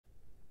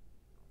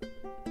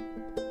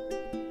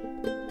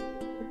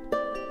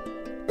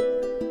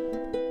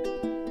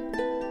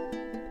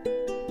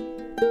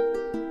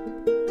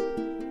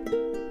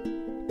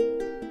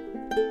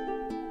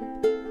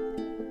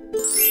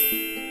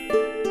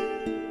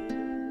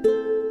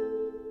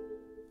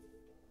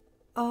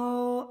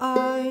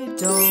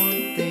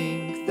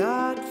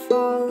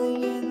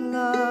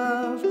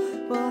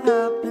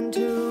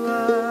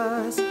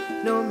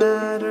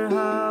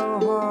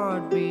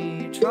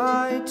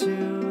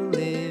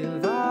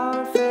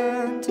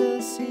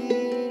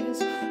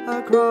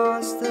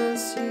across the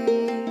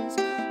seas,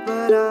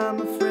 but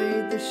I'm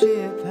afraid the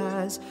ship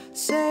has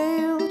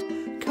sailed,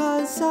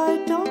 'cause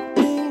I don't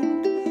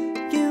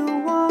think you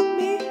want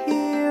me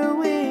here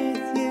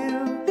with you,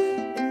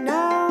 and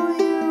now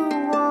you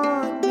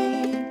want me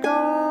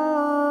gone.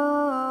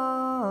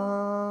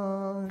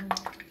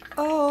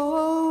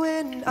 Oh,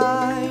 and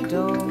I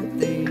don't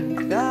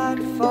think that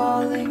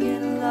falling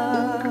in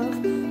love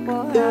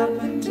will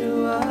happen to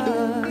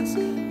us,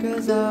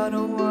 'cause I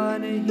don't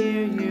want to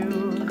hear you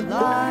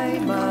lie,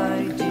 my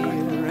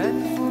dear, and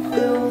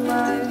fulfill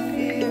my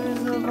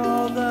fears of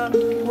all the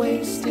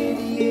wasted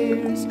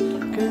years,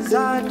 'cause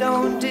I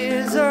don't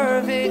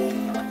deserve it.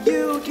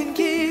 You can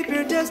keep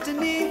your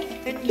destiny,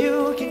 and you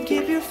can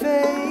keep your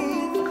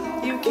faith.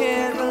 You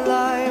can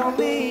rely on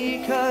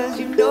me, 'cause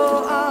you know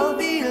I'll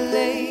be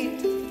late,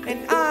 and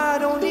I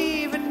don't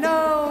even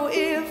know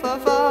if I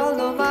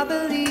follow my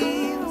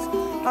beliefs.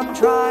 I'm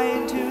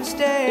trying to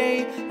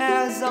stay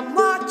as I'm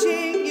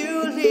watching you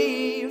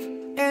leave,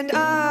 and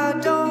I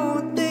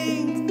don't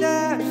think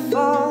that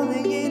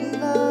falling in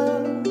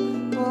love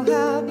will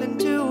happen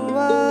to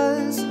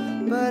us,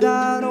 but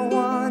I don't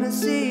want to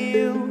see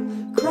you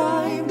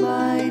cry,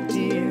 my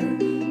dear,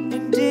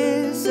 and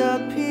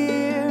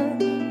disappear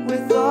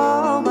with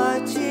all my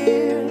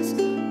tears,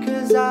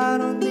 'cause I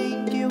don't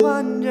think you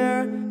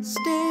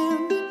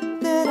understand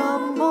that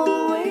I'm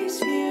always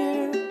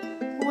here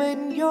when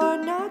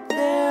you're not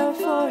there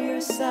for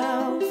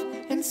yourself,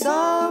 and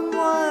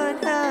someone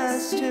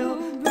has to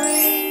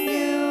bring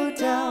you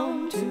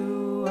down to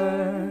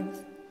earth.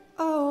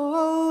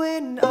 Oh,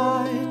 and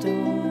I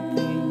don't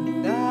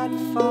think that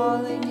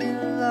falling in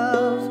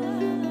love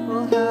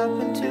will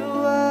happen to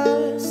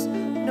us,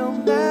 no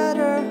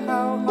matter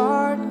how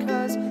hard,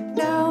 'cause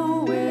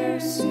now we're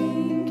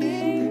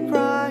sinking,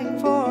 crying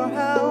for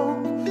help.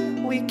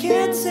 We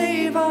can't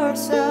save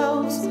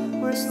ourselves,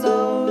 we're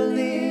slowly